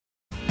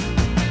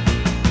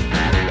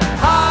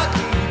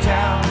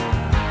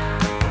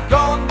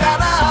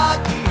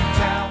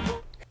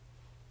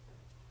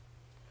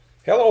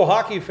Hello,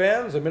 hockey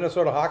fans. The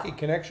Minnesota Hockey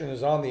Connection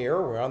is on the air.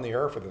 We're on the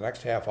air for the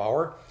next half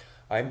hour.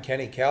 I'm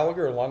Kenny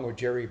Gallagher along with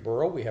Jerry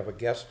Burrow. We have a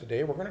guest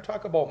today. We're going to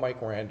talk about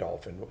Mike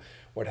Randolph and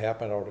what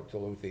happened out at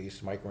Duluth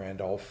East. Mike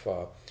Randolph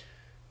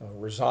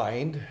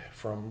resigned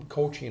from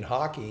coaching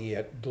hockey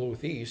at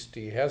Duluth East.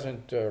 He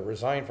hasn't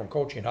resigned from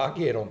coaching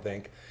hockey, I don't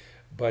think.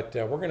 But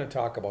we're going to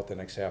talk about the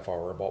next half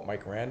hour about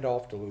Mike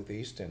Randolph, Duluth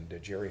East, and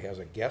Jerry has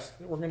a guest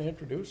that we're going to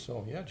introduce.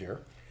 So, yeah, Jerry.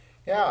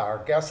 Yeah,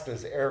 our guest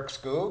is Eric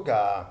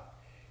Skoog.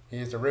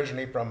 He's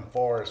originally from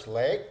Forest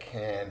Lake,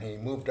 and he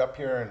moved up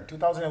here in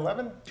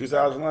 2011.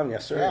 2011,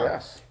 yes, sir. Yeah.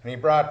 Yes. And he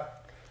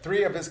brought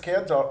three of his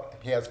kids.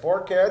 He has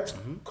four kids: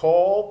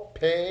 Cole,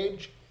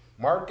 Paige,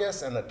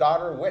 Marcus, and a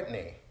daughter,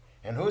 Whitney.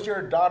 And who's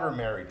your daughter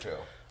married to?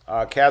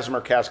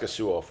 Casimir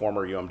Kaskasuo,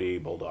 former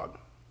UMD Bulldog.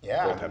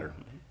 Yeah, Goaltender.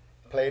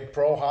 played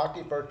pro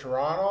hockey for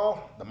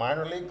Toronto, the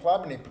minor league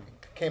club, and he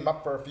came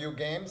up for a few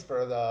games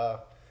for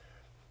the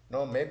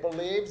Maple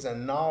Leaves,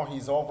 and now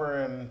he's over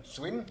in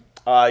Sweden.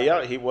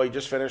 Yeah, he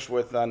just finished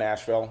with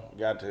Nashville.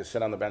 Got to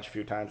sit on the bench a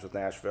few times with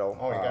Nashville.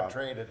 Oh, he got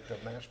traded to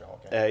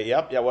Nashville. Okay.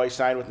 Yep. Yeah. Well, he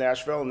signed with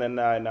Nashville, and then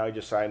now he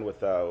just signed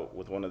with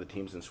one of the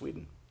teams in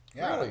Sweden.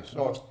 Yeah, Really?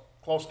 so it's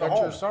close to That's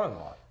home. your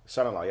son-in-law.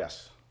 Son-in-law,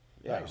 yes.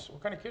 Yeah. Nice.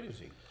 What kind of kid is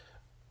he?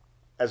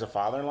 As a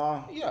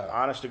father-in-law, Yeah.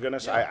 honest to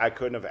goodness, Yeah. I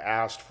couldn't have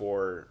asked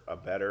for a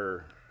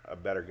better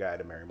guy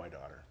to marry my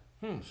daughter.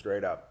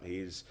 Straight up,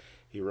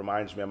 he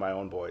reminds me of my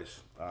own boys,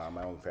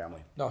 my own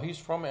family. Now, he's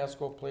from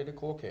Esko, played at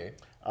Cloquet.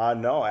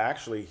 No,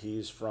 actually,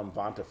 he's from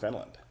Vanta,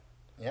 Finland.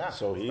 Yeah,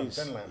 So from he's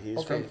Finland. he's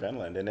Okay. from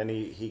Finland, and then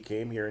he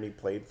came here and he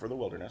played for the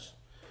Wilderness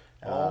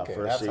Okay.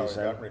 for a That's how he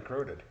season, got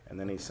recruited. and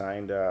then he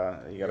signed.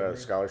 He got a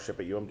scholarship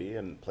at UMD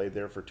and played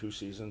there for 2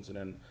 seasons, and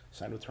then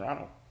signed with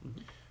Toronto.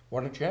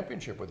 Won a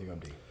championship with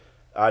UMD.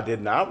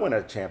 Did not win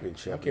a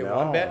championship. Okay, no.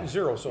 1 bet and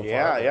 0 so far.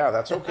 Yeah,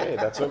 that's okay.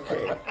 That's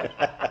okay.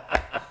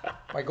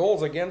 My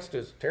goals against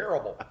is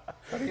terrible.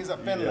 But he's a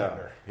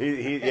Finlander.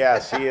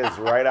 Yes, he is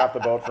right off the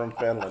boat from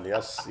Finland.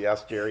 Yes,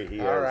 Jerry, he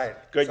All is.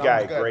 right. Good Sounds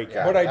guy, good. great Yeah.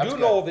 guy. But I That's do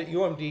good. know that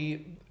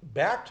UMD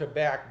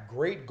back-to-back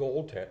great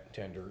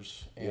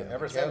goaltenders. And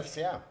Ever since,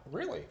 yeah,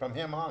 Really? from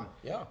him on.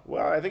 Yeah.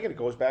 Well, I think it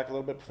goes back a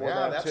little bit before Yeah,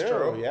 that that's too.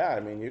 true. Yeah, I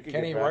mean you could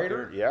Kenny get back Ryder?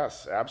 there.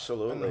 Yes, And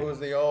absolutely. who's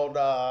the old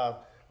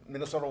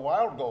Minnesota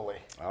Wild goalie?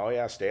 Oh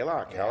yeah,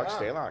 Stalock, Alex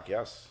Yeah. Stalock.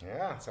 Yes.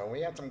 Yeah, so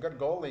we had some good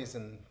goalies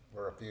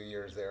for a few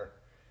years there.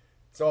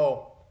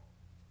 So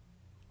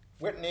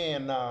Whitney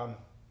and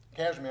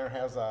Kashmir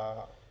has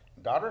a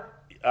daughter.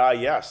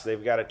 Yes,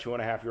 they've got a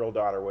 2.5-year-old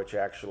daughter, which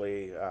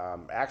actually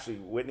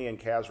Whitney and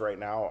Kaz right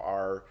now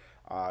are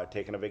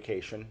taking a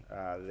vacation.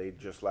 They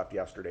just left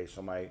yesterday,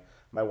 so my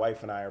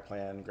wife and I are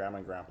playing Grandma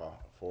and Grandpa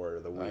for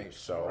the week. Nice.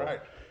 So, All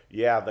right.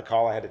 yeah, the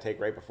call I had to take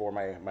right before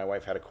my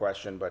wife had a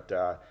question, but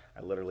I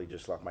literally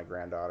just left my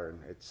granddaughter,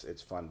 and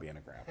it's fun being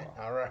a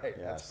grandpa. All right,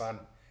 that's Yes. fun.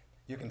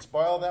 You can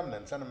spoil them and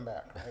then send them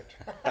back,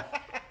 right?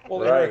 Well,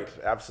 Right,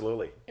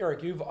 absolutely.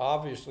 Eric, you've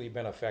obviously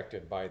been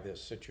affected by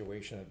this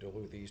situation at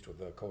Duluth East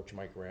with Coach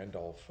Mike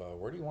Randolph.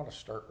 Where do you want to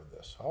start with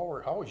this?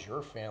 How is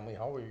your family?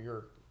 How are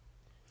you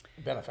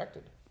been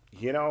affected?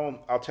 You know,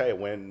 I'll tell you,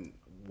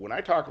 when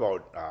I talk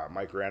about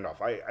Mike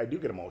Randolph, I do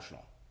get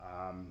emotional.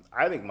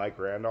 I think Mike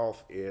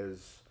Randolph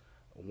is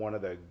one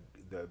of the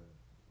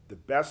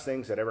best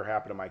things that ever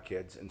happened to my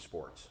kids in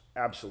sports.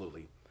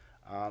 Absolutely.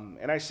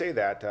 And I say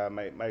that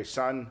my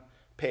son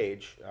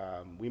Paige,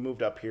 we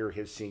moved up here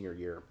his senior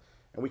year,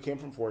 and we came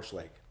from Forest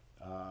Lake.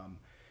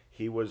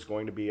 He was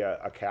going to be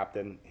a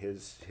captain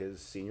his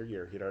senior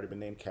year. He'd already been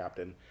named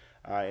captain,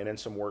 and then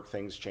some work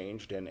things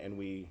changed, and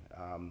we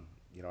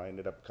I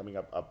ended up coming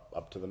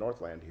up to the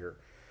Northland here.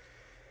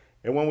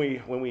 And when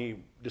we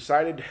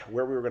decided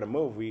where we were going to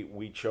move,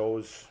 we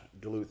chose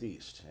Duluth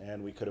East,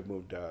 and we could have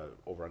moved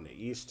over on the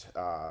east,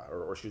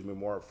 or excuse me,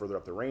 more further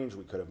up the range.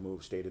 We could have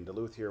stayed in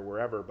Duluth here,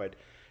 wherever. But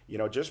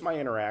just my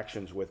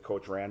interactions with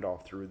Coach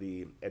Randolph through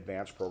the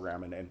advanced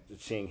program, and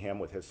seeing him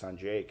with his son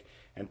Jake,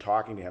 and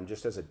talking to him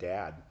just as a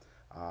dad,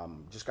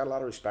 just got a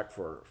lot of respect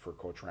for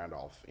Coach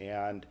Randolph,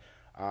 and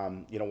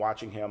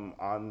watching him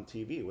on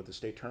TV with the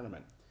state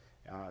tournament.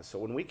 So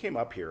when we came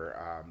up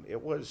here,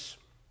 it was.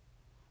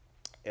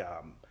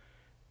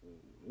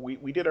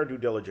 We did our due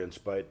diligence,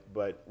 but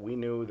we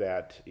knew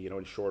that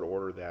in short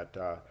order that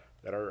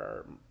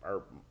our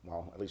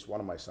well, at least one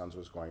of my sons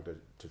was going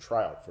to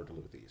try out for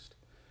Duluth East,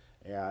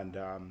 and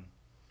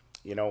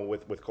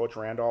with Coach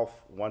Randolph,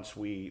 once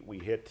we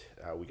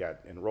got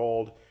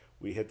enrolled,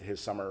 we hit his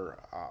summer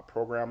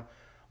program.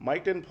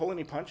 Mike didn't pull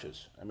any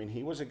punches. I mean,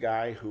 he was a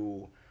guy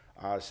who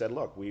said,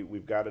 "Look,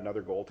 we've got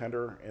another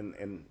goaltender,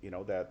 and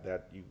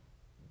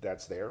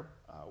that's there.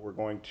 We're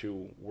going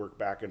to work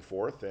back and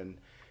forth,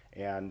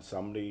 and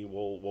somebody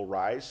will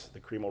rise. The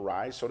cream will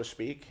rise, so to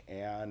speak."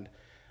 And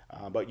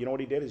but what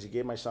he did is he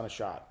gave my son a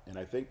shot. And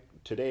I think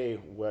today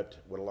what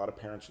a lot of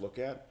parents look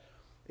at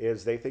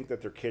is they think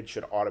that their kid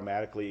should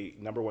automatically,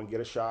 number one, get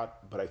a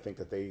shot, but I think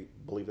that they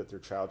believe that their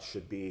child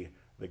should be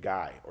the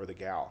guy or the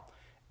gal.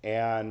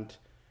 And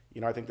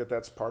I think that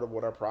that's part of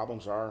what our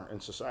problems are in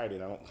society.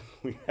 And I don't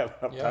we have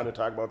enough time to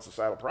talk about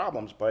societal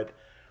problems, but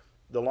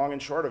the long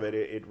and short of it,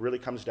 it really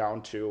comes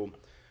down to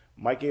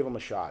Mike gave him a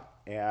shot,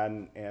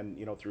 and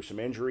through some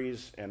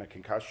injuries and a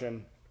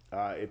concussion,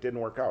 it didn't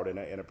work out.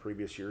 In a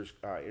previous year's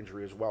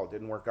injury as well, it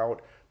didn't work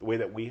out the way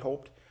that we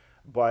hoped.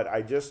 But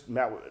I just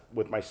met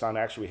with my son.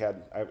 Actually,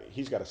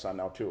 he's got a son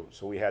now too,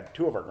 so we had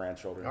two of our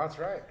grandchildren. That's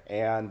right.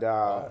 And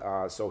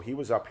so he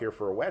was up here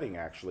for a wedding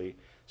actually,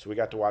 so we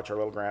got to watch our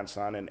little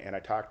grandson. And I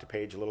talked to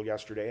Paige a little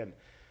yesterday, and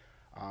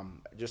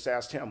just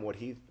asked him what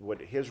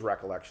his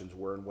recollections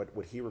were and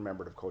what he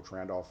remembered of Coach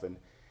Randolph.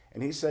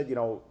 And he said,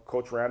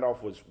 Coach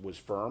Randolph was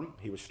firm.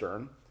 He was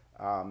stern.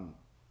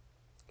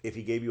 If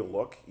he gave you a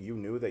look, you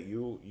knew that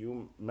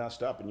you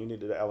messed up and you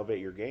needed to elevate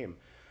your game.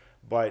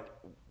 But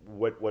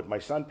what my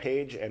son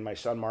Paige and my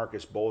son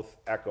Marcus both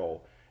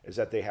echo is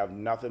that they have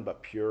nothing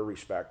but pure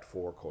respect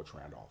for Coach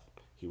Randolph.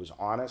 He was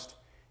honest.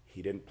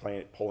 He didn't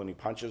pull any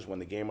punches when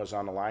the game was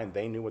on the line.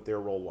 They knew what their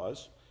role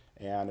was.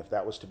 And if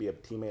that was to be a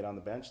teammate on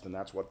the bench, then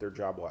that's what their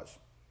job was.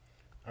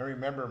 I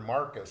remember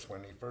Marcus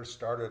when he first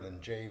started in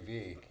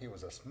JV. He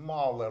was a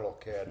small little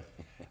kid.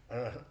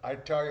 And I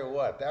tell you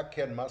what, that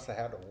kid must have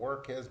had to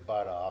work his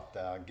butt off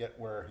to get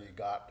where he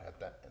got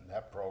in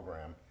that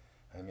program.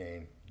 I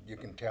mean, you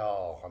can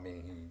tell. I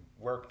mean, he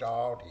worked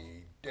out.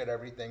 He did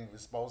everything he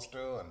was supposed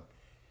to. And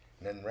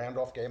then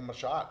Randolph gave him a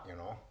shot,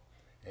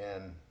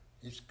 And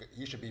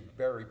he should be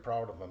very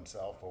proud of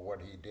himself for what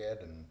he did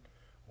and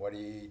what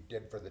he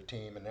did for the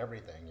team and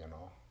everything,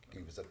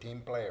 He was a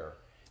team player.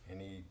 And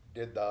he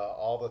did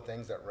all the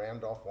things that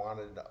Randolph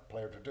wanted a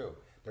player to do.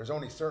 There's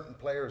only certain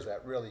players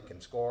that really can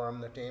score on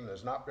the team.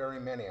 There's not very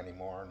many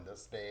anymore in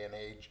this day and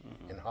age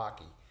in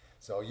hockey.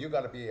 So you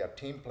got to be a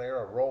team player,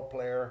 a role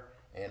player,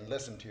 and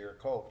listen to your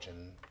coach.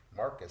 And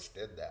Marcus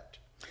did that.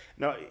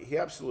 No, he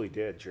absolutely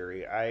did,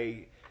 Jerry.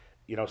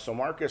 So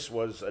Marcus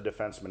was a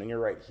defenseman, and you're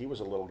right. He was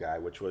a little guy,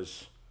 which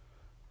was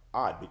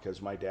odd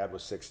because my dad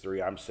was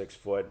 6'3", I'm 6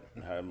 foot.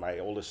 My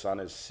oldest son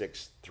is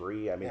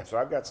 6'3". I mean, so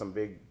I've got some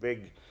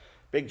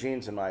big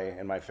genes in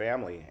my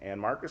family, and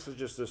Marcus was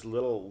just this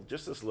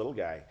little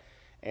guy,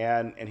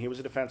 and he was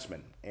a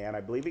defenseman, and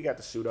I believe he got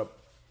to suit up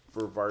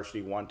for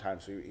varsity one time,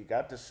 so he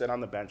got to sit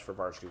on the bench for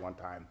varsity one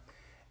time,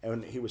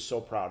 and he was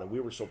so proud, and we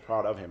were so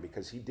proud of him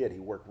because he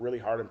worked really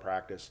hard in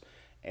practice,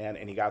 and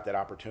he got that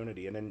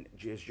opportunity. And then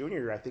his junior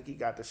year, I think he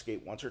got to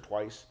skate once or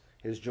twice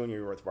his junior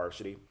year with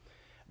varsity,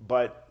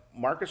 but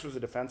Marcus was a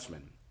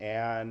defenseman,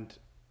 and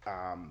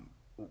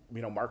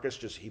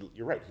Marcus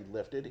you're right, he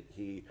lifted,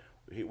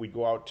 we'd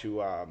go out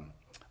to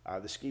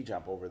the ski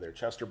jump over there,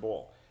 Chester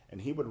Bowl, and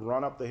he would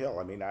run up the hill.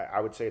 I mean,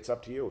 I would say it's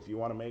up to you. If you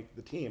want to make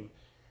the team,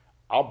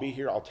 I'll be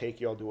here, I'll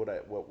take you, I'll do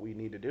what we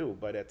need to do.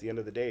 But at the end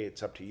of the day,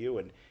 it's up to you.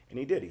 And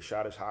he did. He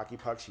shot his hockey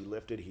pucks, he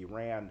lifted, he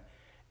ran,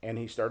 and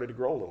he started to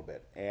grow a little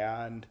bit.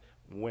 And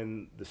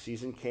when the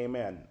season came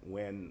in,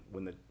 when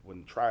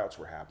tryouts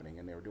were happening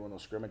and they were doing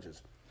those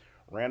scrimmages,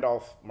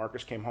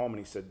 Marcus came home and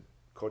he said,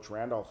 Coach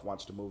Randolph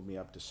wants to move me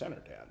up to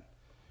center, Dad.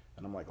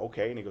 And I'm like,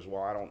 okay. And he goes,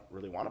 well, I don't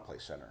really want to play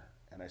center.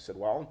 And I said,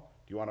 well,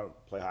 do you want to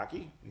play hockey?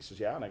 And he says,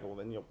 yeah. And I go, well,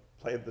 then you'll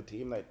play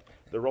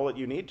the role that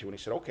you need to. And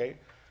he said, okay.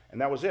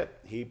 And that was it.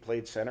 He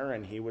played center,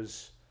 and he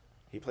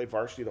played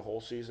varsity the whole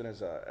season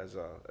as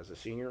a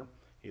senior.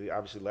 He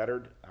obviously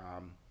lettered.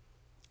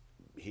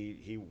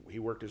 He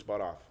worked his butt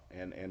off.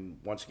 And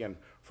once again,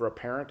 for a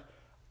parent,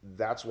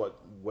 that's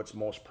what's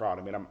most proud.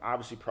 I mean, I'm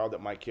obviously proud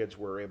that my kids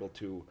were able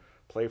to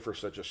play for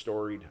such a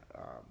storied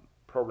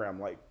program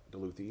like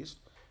Duluth East,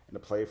 and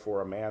to play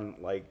for a man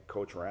like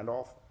Coach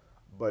Randolph.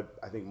 But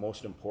I think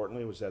most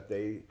importantly was that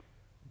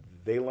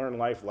they learn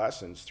life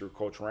lessons through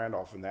Coach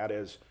Randolph, and that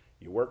is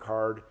you work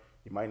hard.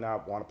 You might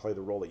not want to play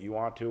the role that you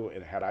want to,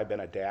 and had I been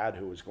a dad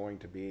who was going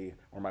to be,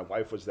 or my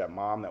wife was that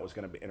mom that was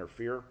going to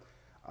interfere,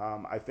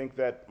 I think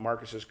that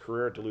Marcus's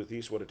career at Duluth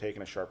East would have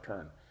taken a sharp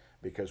turn,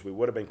 because we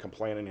would have been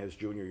complaining his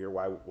junior year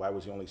why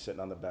was he only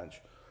sitting on the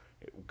bench.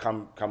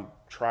 Come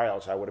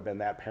tryouts, I would have been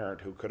that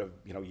parent who could have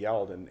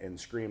yelled and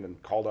screamed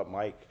and called up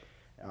Mike.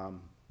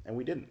 And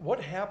we didn't.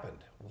 What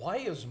happened? Why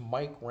is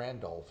Mike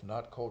Randolph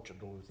not coach at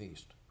Duluth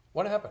East?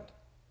 What happened?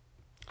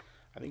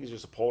 I think he's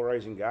just a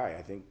polarizing guy.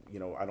 I think,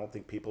 I don't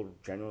think people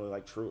genuinely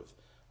like truth.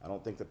 I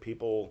don't think that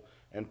people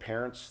and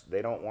parents,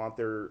 they want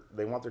their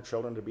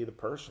children to be the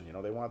person.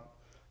 They want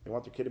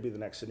their kid to be the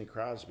next Sidney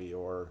Crosby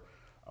or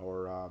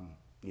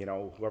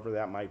whoever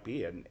that might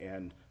be.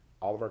 And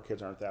all of our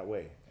kids aren't that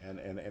way. And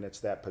it's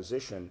that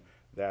position,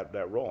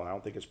 that role. And I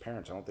don't think as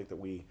parents, I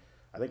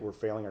think we're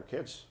failing our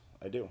kids.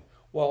 I do.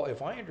 Well,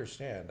 if I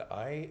understand,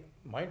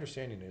 my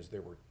understanding is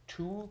there were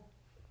two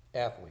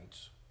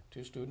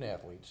student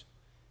athletes,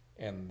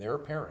 and their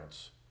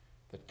parents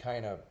that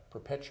kind of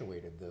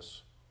perpetuated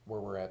this where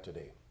we're at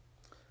today.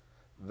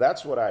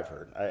 That's what I've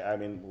heard. I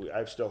mean,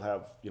 I still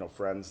have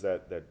friends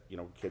that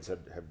kids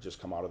have just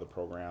come out of the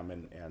program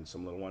and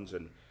some little ones,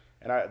 and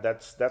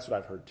that's what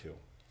I've heard too.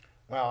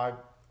 Well,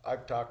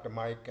 I've talked to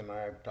Mike, and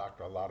I've talked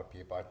to a lot of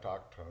people. I've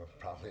talked to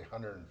probably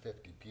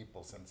 150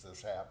 people since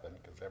this happened,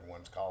 because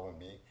everyone's calling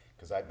me,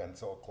 because I've been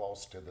so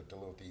close to the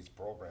Duluth East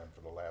program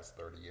for the last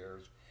 30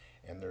 years.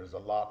 And there's a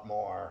lot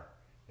more,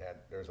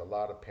 there's a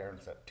lot of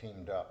parents that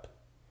teamed up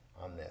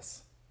on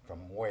this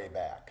from way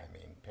back. I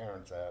mean,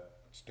 parents that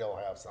still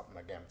have something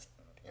against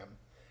him.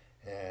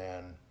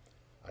 And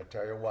I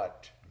tell you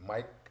what,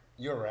 Mike,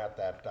 you were at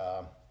that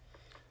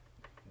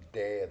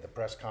day at the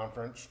press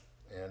conference,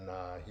 and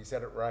he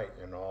said it right,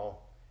 you know.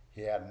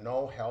 He had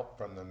no help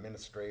from the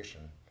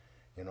administration,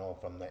 you know,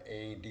 from the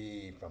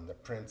AD, from the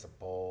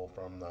principal,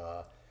 from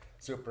the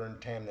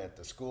superintendent,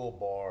 the school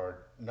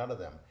board, none of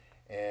them.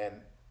 And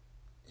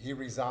he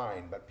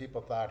resigned, but people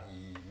thought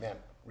he meant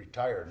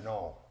retired.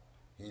 No,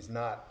 he's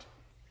not.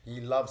 He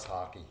loves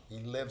hockey. He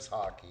lives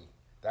hockey.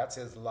 That's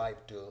his life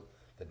till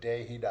the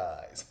day he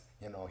dies.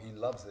 You know, he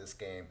loves this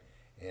game.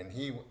 And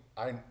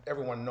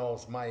everyone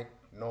knows, Mike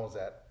knows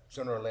that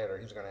sooner or later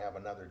he's going to have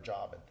another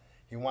job. And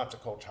he wants to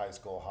coach high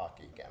school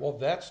hockey again. Well,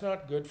 that's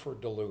not good for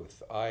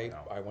Duluth. I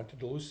went to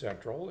Duluth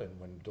Central, and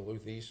when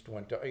Duluth East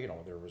went to, you know,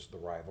 there was the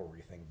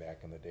rivalry thing back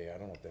in the day. I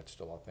don't know if that's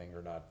still a thing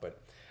or not,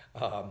 but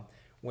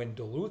when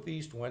Duluth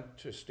East went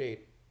to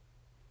state,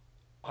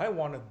 I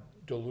wanted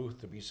Duluth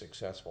to be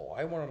successful.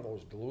 I wanted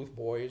those Duluth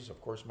boys,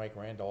 of course, Mike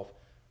Randolph,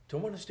 to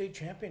win a state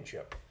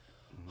championship.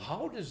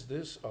 How does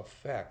this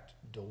affect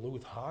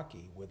Duluth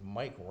hockey with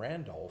Mike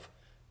Randolph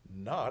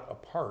not a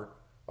part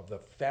of the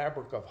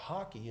fabric of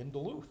hockey in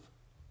Duluth?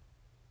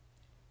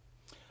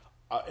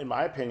 In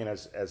my opinion,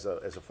 as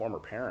a former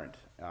parent,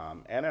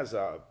 and as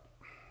I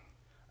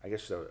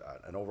guess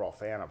an overall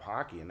fan of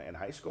hockey and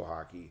high school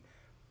hockey,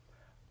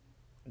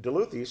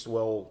 Duluth East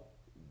will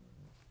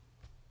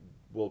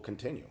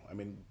continue. I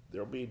mean,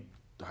 there'll be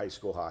high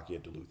school hockey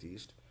at Duluth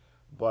East,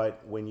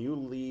 but when you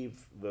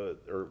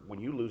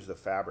when you lose the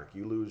fabric,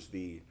 you lose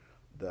the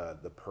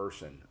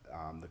person,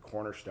 the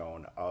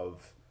cornerstone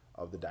of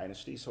the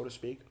dynasty, so to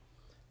speak.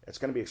 It's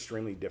going to be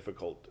extremely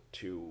difficult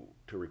to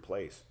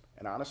replace.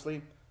 And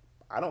honestly,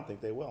 I don't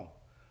think they will.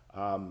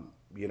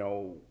 You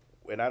know,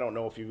 and I don't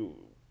know if you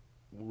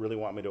really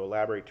want me to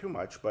elaborate too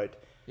much,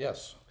 but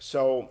Yes.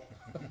 so,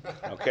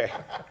 okay,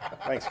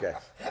 thanks,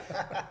 guys.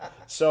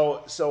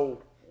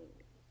 So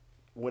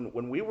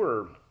when we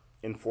were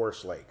in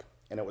Forest Lake,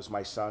 and it was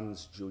my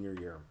son's junior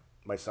year,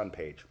 my son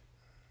Paige,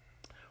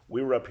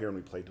 we were up here and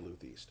we played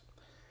Duluth East,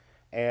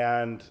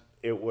 and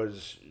it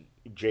was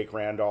Jake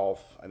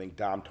Randolph, I think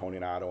Dom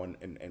Toninato,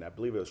 and I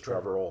believe it was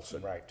Trevor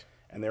Olson. Right.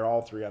 And they're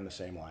all three on the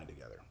same line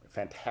together.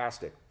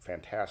 Fantastic,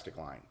 fantastic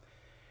line.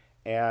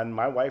 And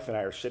my wife and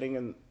I are sitting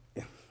in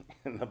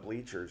the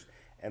bleachers,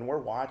 and we're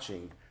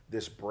watching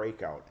this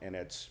breakout, and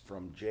it's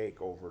from Jake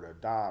over to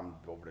Dom,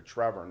 over to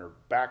Trevor, and they're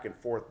back and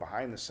forth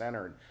behind the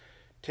center, and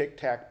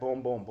tic-tac,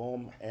 boom, boom,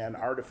 boom, and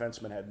our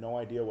defenseman had no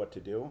idea what to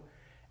do.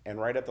 And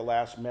right at the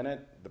last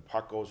minute, the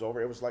puck goes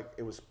over. It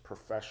was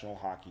professional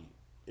hockey.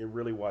 It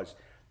really was.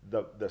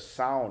 The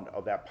sound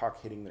of that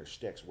puck hitting their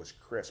sticks was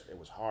crisp. It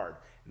was hard,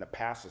 and the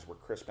passes were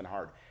crisp and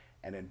hard.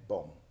 And then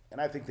boom. And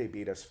I think they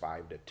beat us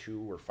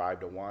 5-2 or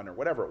 5-1 or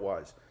whatever it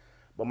was.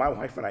 But my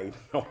wife and I, even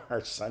though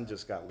our son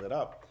just got lit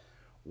up,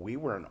 we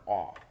were in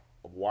awe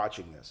of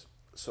watching this.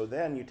 So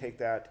then you take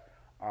that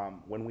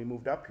when we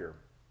moved up here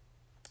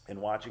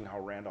and watching how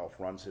Randolph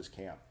runs his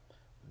camp.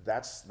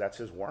 That's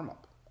his warm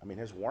up. I mean,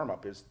 his warm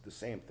up is the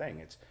same thing.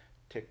 It's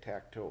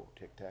tic-tac-toe,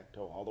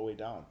 all the way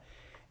down.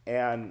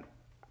 And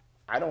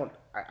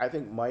I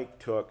think Mike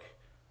took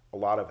a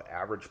lot of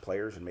average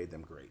players and made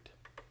them great.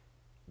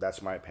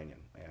 That's my opinion.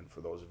 And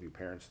for those of you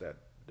parents that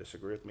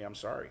disagree with me, I'm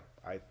sorry.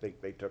 I think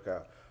they took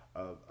a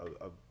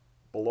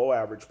below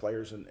average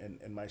players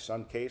in my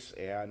son's case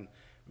and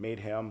made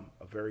him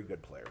a very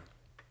good player.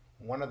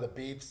 One of the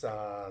beefs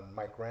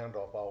Mike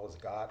Randolph always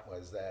got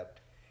was that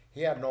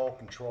he had no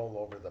control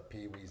over the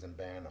peewees and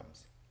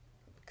bantams,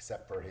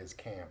 except for his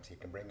camps. He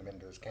can bring them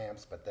into his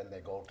camps, but then they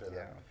go to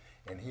them.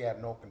 And he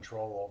had no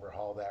control over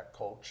how that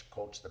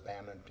coached the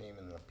bantam team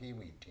and the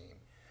peewee team.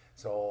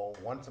 So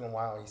once in a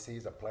while he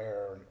sees a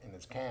player in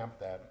his camp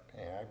that,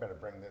 hey, I better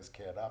bring this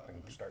kid up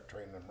and start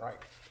training him right.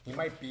 He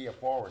might be a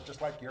forward,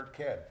 just like your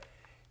kid.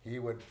 He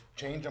would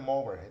change him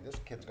over. Hey, this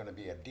kid's going to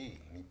be a D,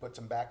 and he puts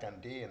him back on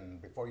D, and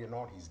before you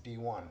know it, he's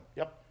D1.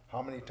 Yep.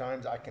 How many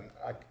times I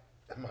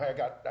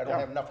don't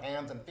have enough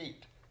hands and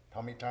feet.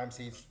 How many times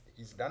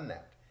he's done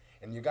that?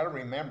 And you got to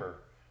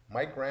remember,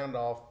 Mike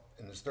Randolph,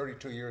 in his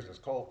 32 years as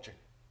coach,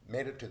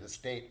 made it to the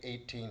state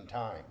 18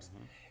 times.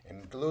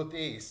 And Duluth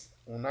East,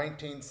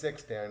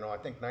 1960, I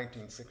think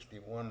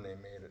 1961 they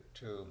made it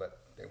too, but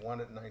they won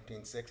it in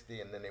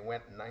 1960, and then they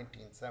went in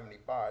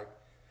 1975.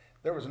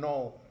 There was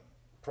no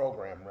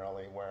program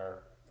really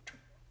where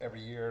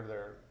every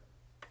year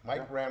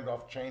Mike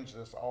Randolph changed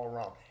this all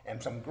around,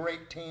 and some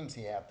great teams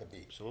he had to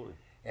beat. Absolutely.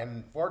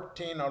 And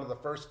 14 out of the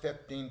first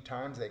 15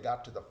 times they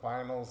got to the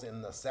finals,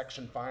 in the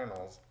section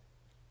finals,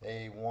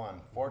 they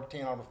won.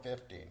 14 out of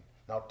 15.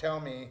 Now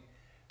tell me,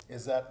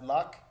 is that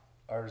luck,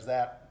 or is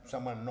that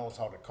someone who knows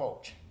how to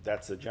coach?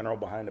 That's the general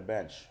behind the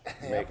bench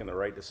making the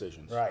right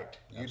decisions. Right.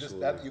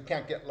 You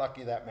can't get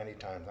lucky that many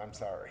times. I'm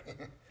sorry.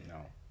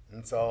 No.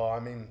 And so,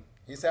 I mean,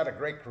 he's had a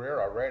great career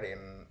already,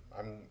 and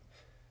I'm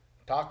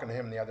talking to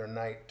him the other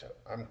night.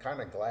 I'm kind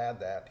of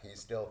glad that he's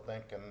still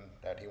thinking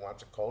that he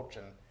wants to coach,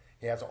 and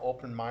he has an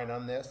open mind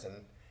on this.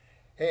 And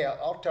Hey,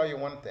 I'll tell you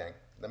one thing.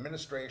 The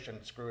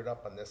administration screwed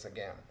up on this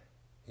again.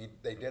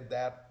 They did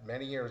that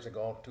many years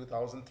ago,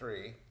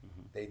 2003.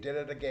 They did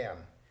it again.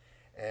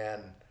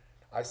 And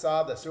I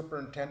saw the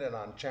superintendent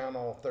on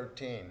Channel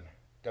 13,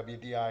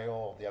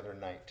 WDIO, the other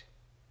night.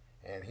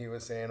 And he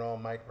was saying, oh,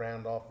 Mike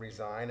Randolph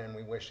resigned and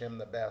we wish him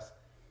the best.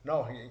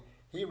 No,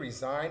 he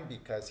resigned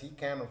because he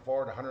can't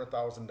afford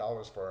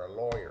 $100,000 for a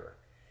lawyer.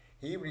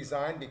 He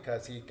resigned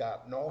because he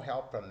got no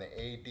help from the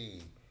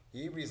AD.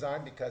 He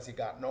resigned because he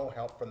got no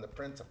help from the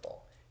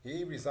principal.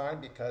 He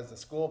resigned because the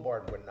school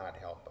board would not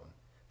help him.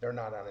 They're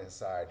not on his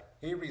side.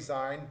 He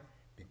resigned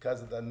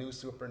because of the new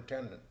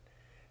superintendent,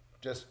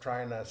 just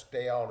trying to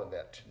stay out of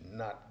it,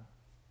 not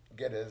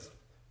get his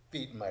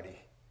feet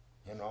muddy,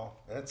 you know?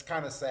 And it's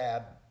kind of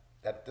sad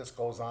that this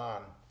goes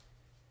on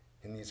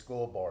in these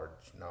school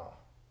boards now.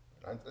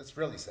 It's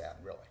really sad,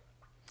 really.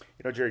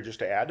 You know, Jerry, just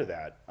to add to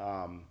that,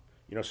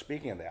 you know,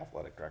 speaking of the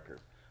athletic director,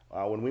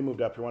 when we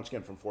moved up here once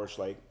again from Forest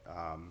Lake,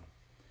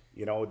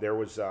 you know, there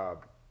was,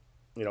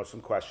 you know,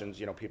 some questions,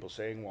 you know, people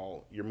saying,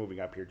 well, you're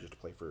moving up here just to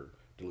play for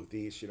Duluth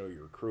East, you know,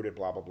 you're recruited,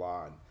 blah, blah,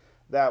 blah. And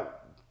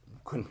that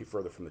couldn't be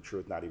further from the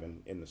truth, not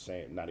even in the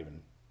same, not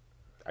even,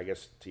 I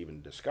guess, to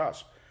even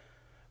discuss.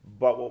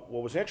 But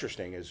what was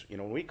interesting is, you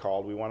know, when we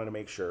called, we wanted to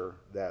make sure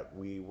that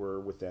we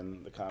were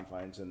within the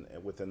confines and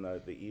within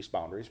the east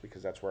boundaries,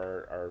 because that's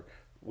where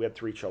we had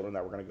 3 children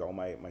that were going to go.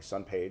 My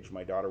son Paige,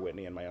 my daughter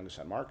Whitney, and my youngest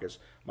son Marcus.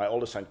 My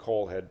oldest son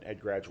Cole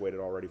had graduated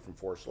already from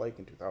Forest Lake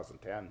in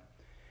 2010.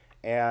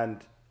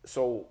 And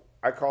so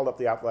I called up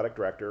the athletic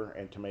director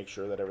and to make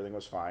sure that everything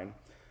was fine.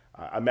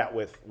 I met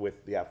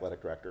with the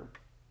athletic director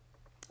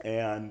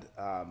and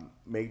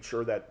made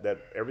sure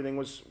that everything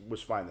was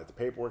fine, that the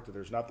paperwork, that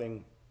there's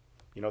nothing,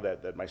 you know,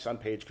 that my son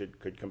Paige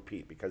could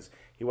compete, because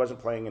he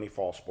wasn't playing any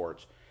fall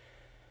sports.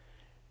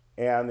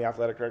 And the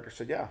athletic director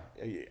said, yeah,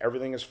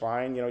 everything is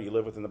fine. You know, you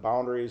live within the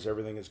boundaries.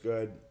 Everything is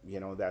good.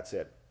 You know, that's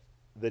it.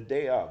 The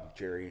day of,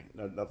 Jerry,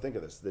 now think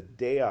of this. The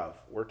day of,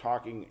 we're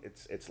talking,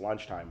 it's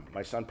lunchtime.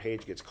 My son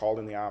Paige gets called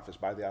in the office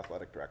by the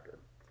athletic director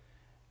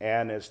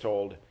and is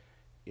told,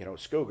 you know,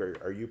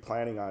 Skoog, are you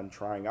planning on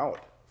trying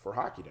out for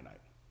hockey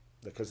tonight?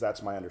 Because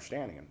that's my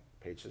understanding. And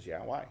Paige says,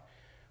 yeah, why?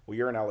 Well,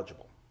 you're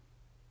ineligible,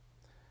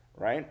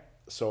 right?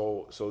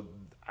 So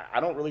I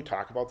don't really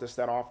talk about this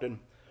that often,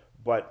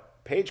 but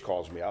Paige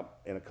calls me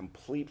up in a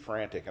complete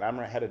frantic, and I'm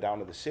headed down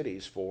to the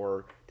cities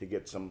to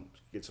get some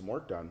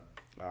work done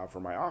for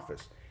my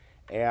office.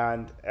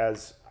 And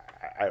as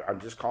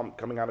I'm just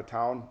coming out of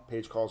town,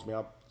 Paige calls me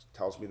up,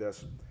 tells me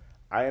this.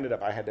 I had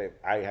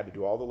to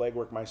do all the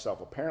legwork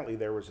myself. Apparently,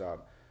 there was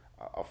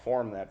a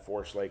form that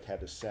Forest Lake had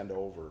to send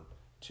over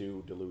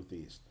to Duluth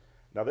East.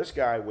 Now, this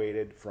guy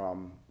waited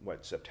from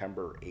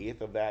September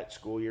 8th of that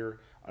school year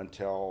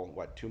until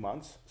 2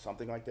 months,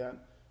 something like that,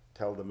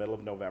 till the middle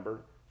of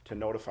November, to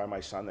notify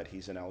my son that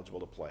he's ineligible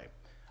to play.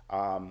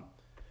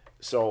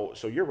 So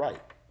you're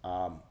right.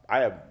 I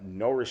have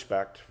no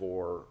respect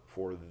for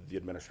the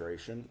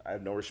administration. I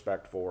have no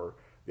respect for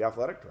the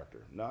athletic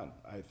director. None.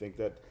 I think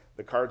that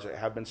the cards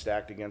have been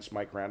stacked against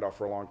Mike Randolph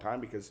for a long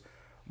time, because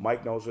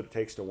Mike knows what it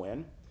takes to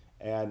win.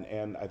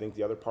 And I think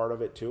the other part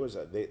of it too is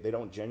that they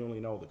don't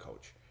genuinely know the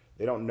coach.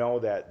 They don't know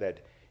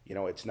that you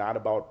know, it's not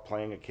about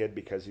playing a kid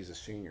because he's a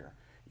senior.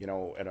 You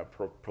know, in a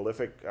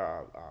prolific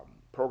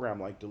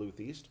program like Duluth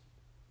East,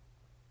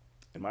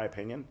 in my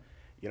opinion,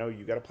 you know,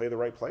 you got to play the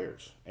right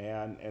players,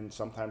 and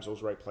sometimes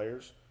those right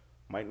players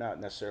might not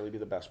necessarily be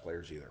the best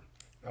players either.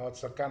 Now, what's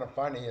so kind of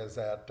funny is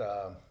that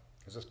I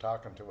was just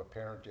talking to a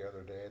parent the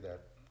other day.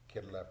 That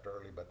kid left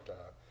early, but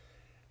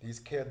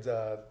these kids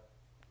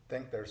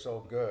think they're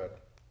so good,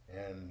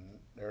 and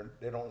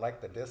they don't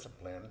like the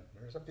discipline.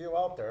 There's a few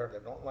out there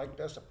that don't like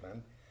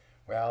discipline.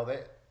 Well,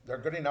 they're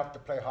good enough to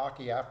play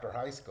hockey after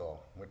high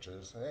school, which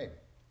is, hey,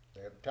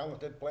 they have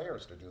talented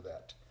players to do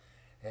that.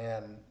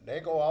 And they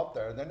go out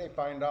there, and then they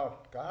find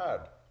out,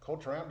 God,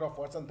 Coach Randolph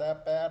wasn't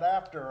that bad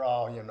after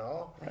all, you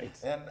know? Right.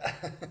 And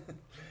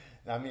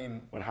I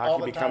mean, When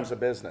hockey becomes a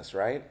business,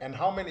 right? and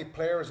how many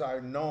players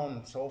I've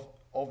known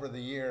over the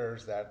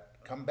years that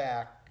come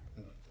back,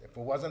 if it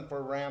wasn't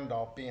for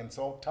Randolph being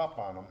so tough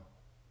on them,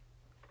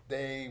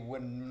 they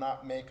would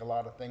not make a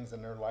lot of things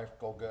in their life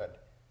go good,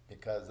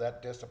 because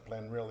that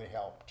discipline really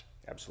helped.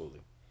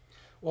 Absolutely.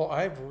 Well,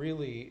 I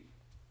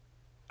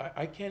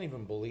can't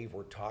even believe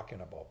we're talking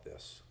about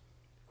this,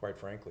 quite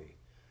frankly.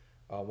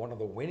 One of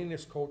the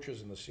winningest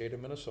coaches in the state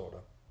of Minnesota,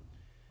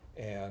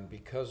 and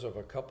because of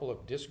a couple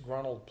of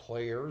disgruntled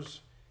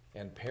players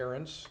and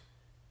parents,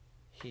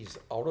 he's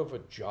out of a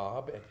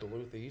job at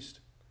Duluth East.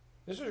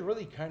 This is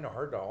really kind of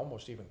hard to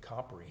almost even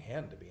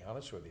comprehend, to be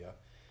honest with you.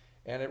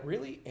 And it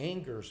really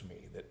angers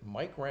me that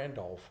Mike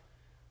Randolph,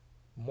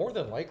 more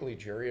than likely,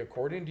 Jerry,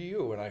 according to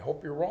you, and I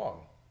hope you're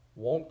wrong,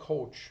 won't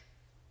coach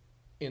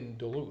in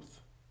Duluth,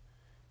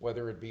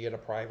 whether it be at a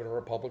private or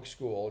a public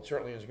school. It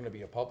certainly is going to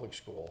be a public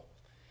school.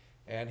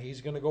 And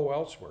he's going to go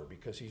elsewhere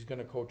because he's going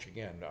to coach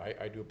again.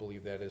 I do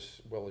believe that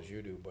as well as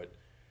you do. But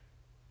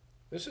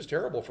this is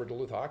terrible for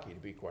Duluth hockey, to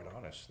be quite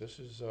honest. This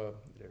is,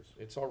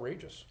 it's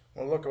outrageous.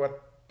 Well, look at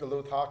what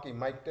Duluth hockey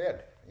Mike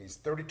did. He's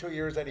 32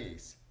 years at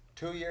East,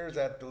 2 years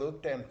at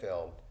Duluth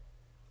Denfield,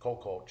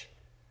 co-coach,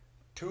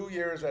 2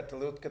 years at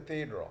Duluth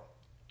Cathedral,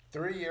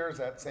 3 years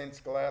at St.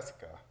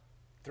 Scholastica,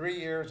 3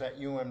 years at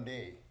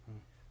UMD.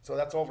 So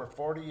that's over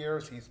 40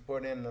 years he's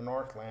put in the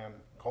Northland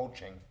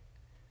coaching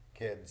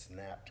kids and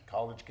that,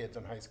 college kids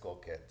and high school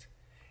kids.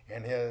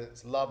 And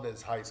his love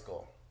is high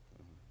school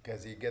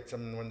because he gets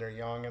them when they're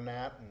young and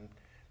that, and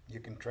you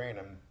can train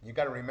them. You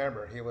got to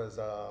remember, he was,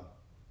 I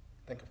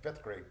think, a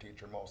fifth grade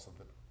teacher most of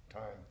the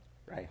time.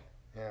 Right.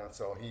 Yeah,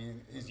 so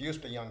he's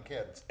used to young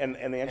kids. And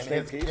the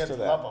interesting his piece kids to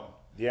that, love him.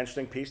 the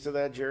interesting piece to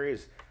that, Jerry,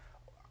 is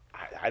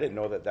I didn't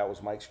know that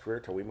was Mike's career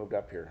till we moved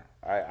up here.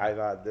 I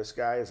thought this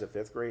guy is a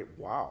fifth grade.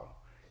 Wow,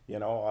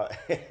 it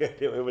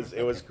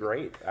was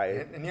great.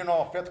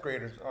 And fifth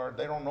graders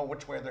they don't know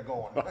which way they're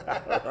going.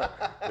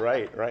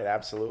 Right,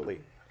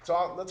 absolutely.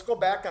 So let's go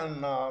back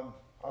on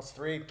us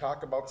three,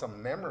 talk about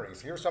some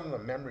memories. Here's some of the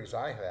memories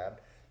I had.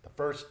 The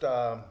first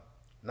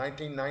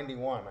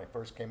 1991, I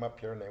first came up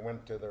here and they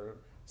went to their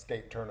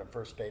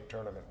first state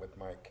tournament with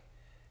Mike.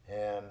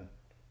 And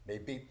they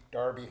beat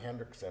Darby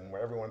Hendrickson,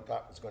 where everyone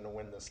thought was going to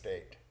win the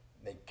state.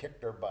 They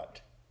kicked their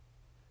butt.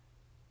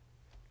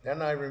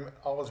 Then I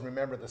always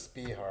remember the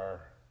Spihar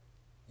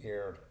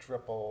year,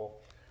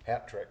 triple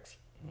hat tricks.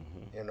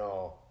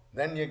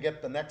 Then you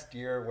get the next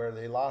year where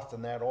they lost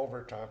in that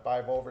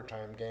 5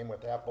 overtime game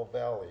with Apple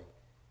Valley.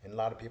 And a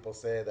lot of people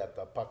say that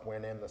the puck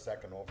went in the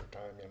second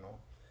overtime,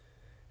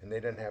 and they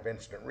didn't have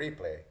instant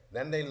replay.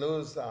 Then they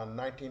lose on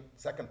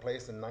second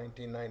place in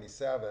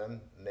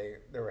 1997, and they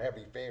were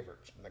heavy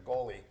favorites. And the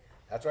goalie,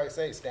 that's why I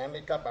say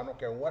Stanley Cup, I don't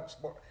care what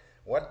sport,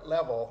 what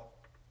level,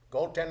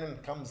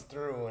 goaltending comes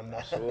through. And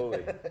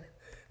Absolutely.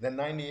 Then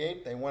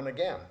 98, they won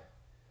again.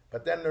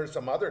 But then there's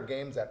some other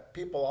games that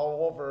people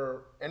all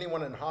over,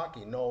 anyone in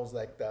hockey knows,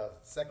 like the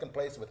second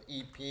place with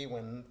EP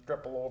when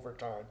triple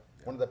overtime.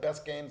 One of the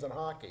best games in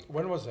hockey.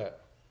 When was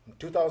that?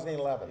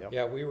 2011. Yep.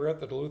 Yeah, we were at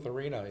the Duluth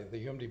Arena.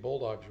 The UMD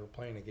Bulldogs were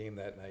playing a game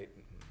that night.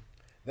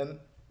 Then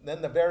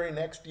the very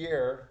next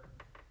year,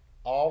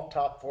 all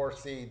top 4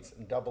 seeds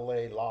in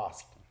AA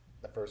lost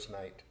the first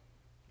night.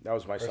 That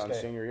was my First son's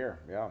day. senior year.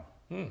 Yeah.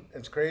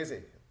 It's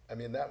crazy. I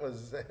mean, that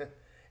was,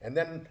 and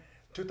then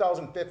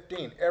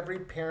 2015, every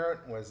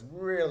parent was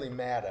really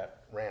mad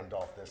at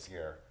Randolph this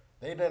year.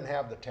 They didn't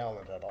have the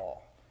talent at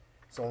all.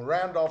 So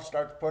Randolph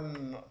starts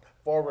putting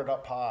forward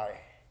up high.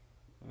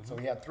 So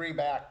he had 3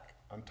 back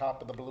on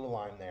top of the blue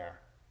line there.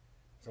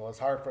 So it was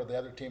hard for the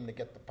other team to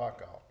get the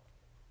puck out.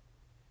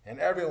 And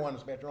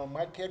everyone's been,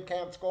 my kid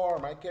can't score,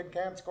 my kid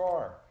can't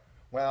score.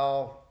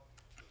 Well,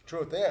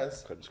 truth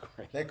is, Couldn't score.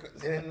 they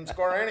didn't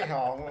score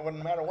anyhow. It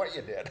wouldn't matter what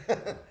you did.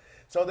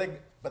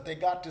 But they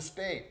got to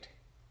state.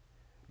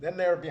 Then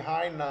they were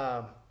behind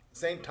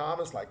St.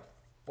 Thomas like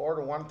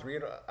 4-1, 3.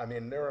 I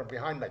mean, they were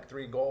behind like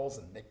 3 goals,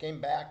 and they came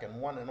back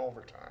and won in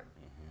overtime,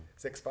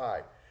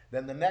 6-5.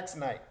 Then the next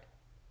night,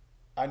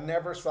 I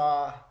never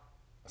saw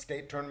a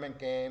state tournament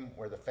game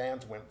where the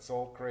fans went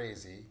so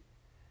crazy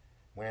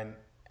when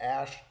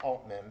Ash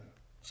Altman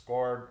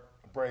scored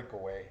a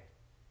breakaway,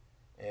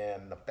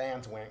 and the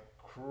fans went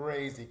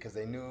crazy because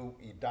they knew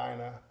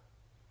Edina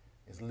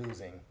is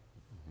losing.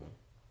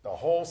 The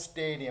whole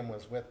stadium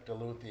was with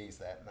Duluth East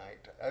that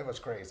night. It was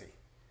crazy.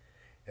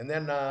 And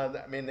then,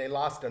 they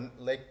lost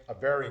a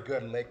very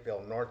good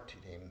Lakeville North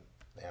team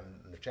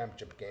in the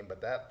championship game, but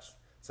that's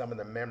some of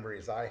the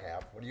memories I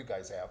have. What do you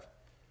guys have?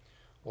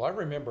 Well, I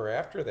remember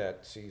after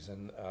that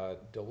season,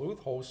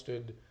 Duluth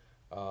hosted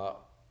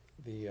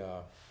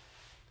the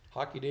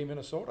Hockey Day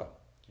Minnesota,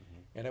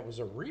 and it was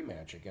a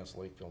rematch against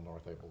Lakeville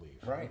North, I believe.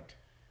 Right.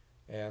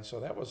 And so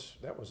that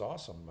was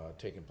awesome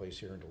taking place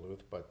here in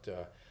Duluth. But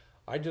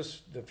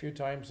the few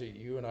times that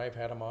you and I have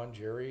had him on,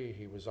 Jerry,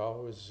 he was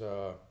always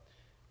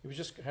he was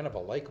just kind of a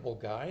likable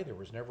guy. There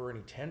was never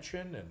any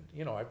tension,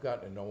 and I've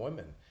gotten to know him,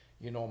 and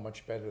you know him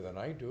much better than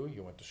I do.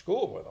 You went to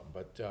school with him,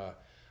 but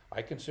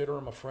I consider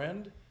him a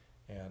friend,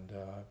 and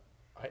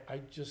I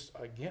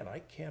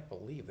can't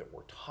believe that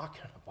we're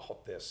talking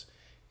about this.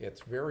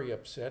 It's very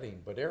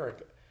upsetting.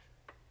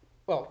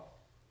 But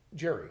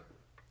Jerry,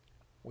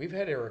 we've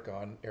had Eric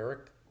on.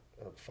 Eric,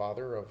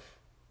 father of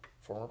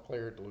former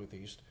player at Duluth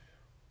East.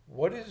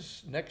 What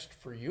is next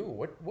for you?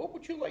 What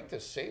would you like to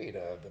say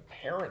to the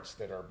parents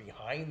that are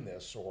behind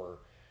this, or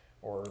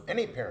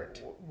Any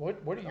parent. what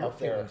are your out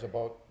there. feelings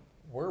about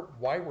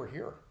why we're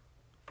here?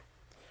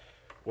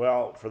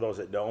 Well, for those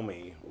that know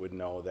me, would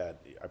know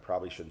that I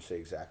probably shouldn't say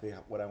exactly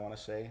what I want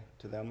to say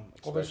to them.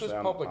 Well, this is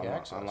especially public on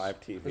access. live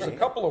TV. There's a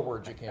couple of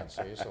words you can't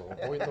say, so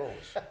avoid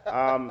those.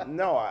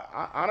 No,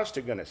 honest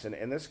to goodness,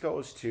 and this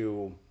goes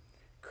to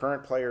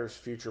current players,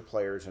 future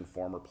players, and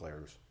former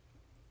players.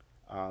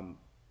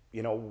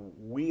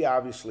 We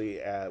obviously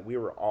we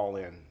were all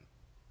in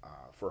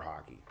for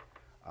hockey.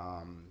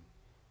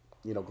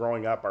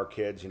 Growing up, our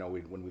kids,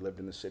 when we lived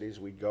in the cities,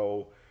 we'd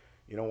go,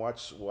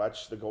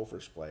 watch the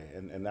Gophers play,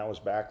 and that was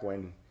back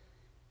when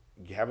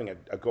having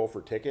a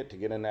Gopher ticket to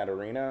get in that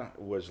arena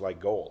was like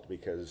gold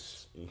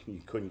because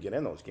you couldn't get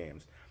in those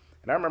games.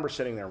 And I remember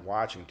sitting there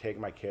watching,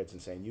 taking my kids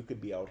and saying, you could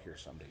be out here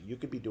someday. You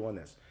could be doing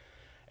this.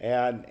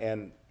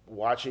 And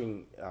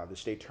watching the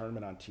state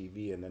tournament on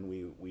TV, and then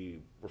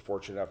we were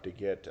fortunate enough to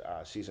get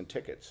season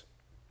tickets.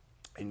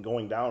 And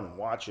going down and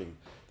watching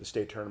the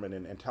state tournament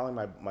and telling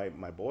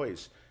my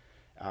boys,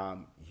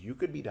 you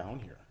could be down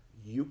here.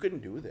 You can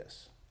do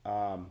this.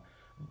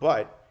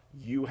 But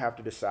you have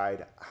to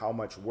decide how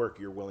much work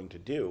you're willing to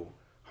do,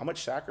 how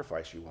much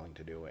sacrifice you're willing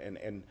to do.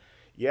 And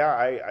yeah,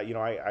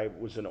 I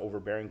was an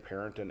overbearing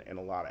parent in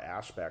a lot of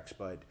aspects,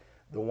 but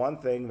the one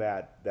thing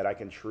that I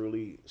can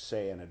truly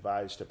say and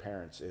advise to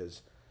parents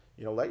is,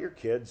 let your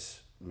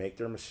kids make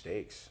their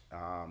mistakes.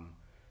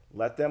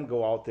 Let them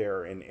go out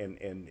there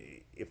and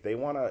if they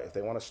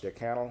wanna stick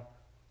handle,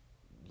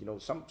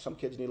 some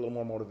kids need a little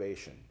more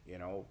motivation.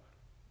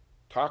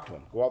 Talk to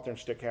them, go out there and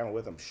stick handle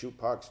with them, shoot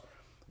pucks.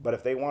 But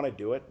if they want to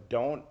do it,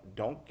 don't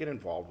get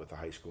involved with the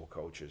high school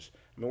coaches.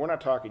 I mean, we're not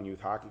talking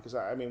youth hockey, because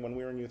when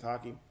we were in youth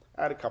hockey,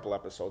 I had a couple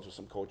episodes with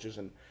some coaches,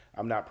 and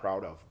I'm not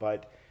proud of.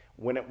 But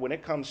when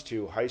it comes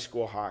to high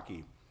school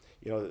hockey,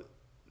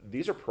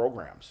 these are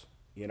programs.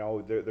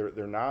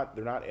 They're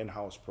not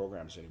in-house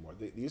programs anymore.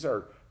 These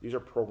are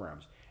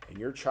programs, and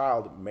your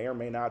child may or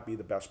may not be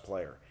the best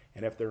player.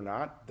 And if they're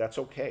not, that's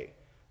okay.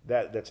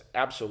 That's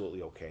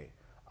absolutely okay.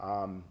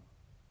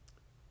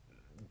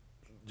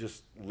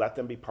 Just let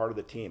them be part of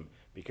the team,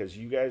 because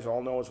you guys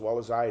all know as well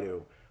as I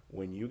do,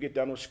 when you get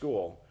done with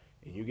school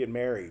and you get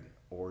married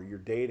or you're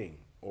dating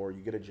or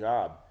you get a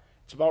job,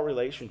 it's about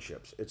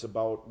relationships. It's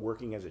about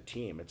working as a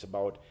team. It's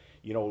about,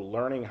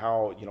 learning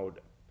how,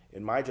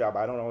 in my job,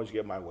 I don't always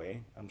get my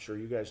way. I'm sure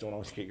you guys don't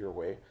always get your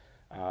way.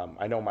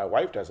 I know my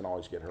wife doesn't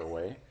always get her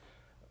way.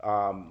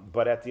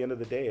 But at the end of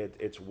the day,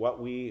 it's what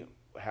we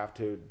have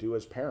to do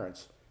as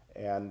parents,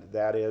 and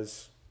that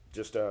is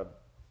just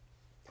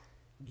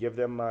give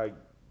them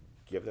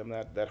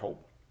that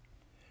hope.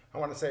 I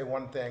want to say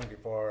one thing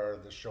before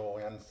the show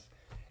ends.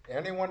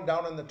 Anyone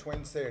down in the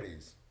Twin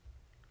Cities,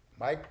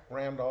 Mike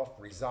Randolph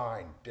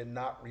resigned, did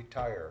not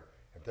retire.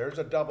 If there's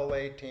a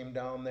AA team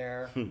down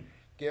there,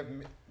 get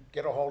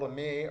a hold of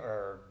me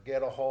or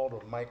get a hold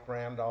of Mike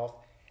Randolph,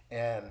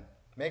 and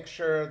make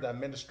sure the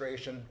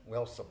administration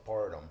will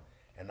support him.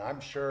 And I'm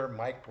sure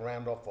Mike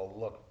Randolph will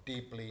look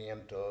deeply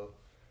into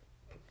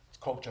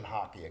coaching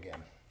hockey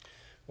again.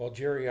 Well,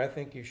 Jerry, I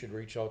think you should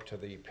reach out to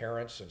the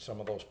parents and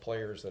some of those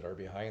players that are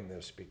behind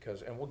this,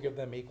 and we'll give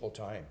them equal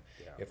time.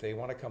 Yeah. If they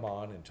want to come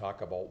on and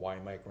talk about why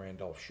Mike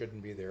Randolph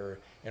shouldn't be there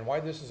and why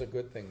this is a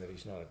good thing that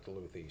he's not at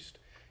Duluth East.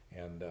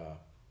 And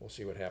we'll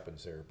see what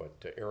happens there.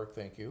 But Eric,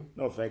 thank you.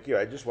 No, thank you.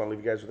 I just want to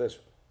leave you guys with this.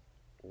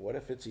 What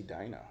if it's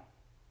Edina?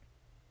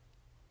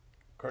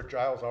 Kurt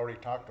Giles already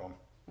talked to him.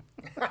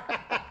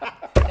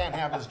 Can't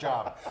have his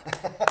job.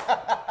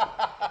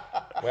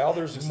 Well,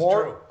 there's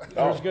more.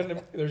 There's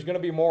going to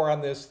be more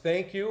on this.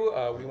 Thank you.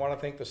 We want to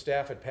thank the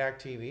staff at PAC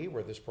TV,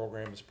 where this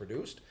program is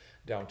produced,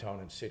 downtown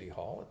in City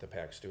Hall at the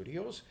PAC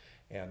Studios.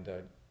 And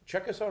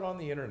check us out on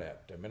the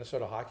internet,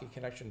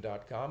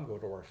 MinnesotaHockeyConnection.com. Go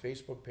to our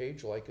Facebook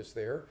page, like us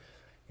there,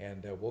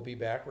 and we'll be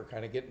back. We're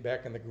kind of getting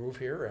back in the groove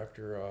here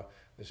after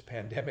this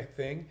pandemic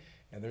thing,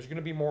 and there's going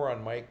to be more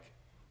on Mike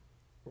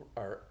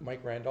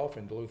Randolph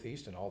and Duluth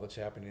East and all that's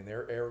happening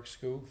there. Eric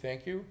Skoog,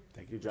 thank you.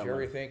 Thank you, gentlemen.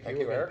 Jerry, thank Thank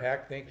you. you, And Eric.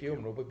 Pack, thank you.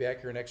 And we'll be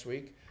back here next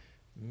week.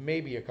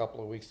 Maybe a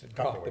couple of weeks to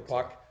drop the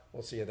puck.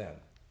 We'll see you then.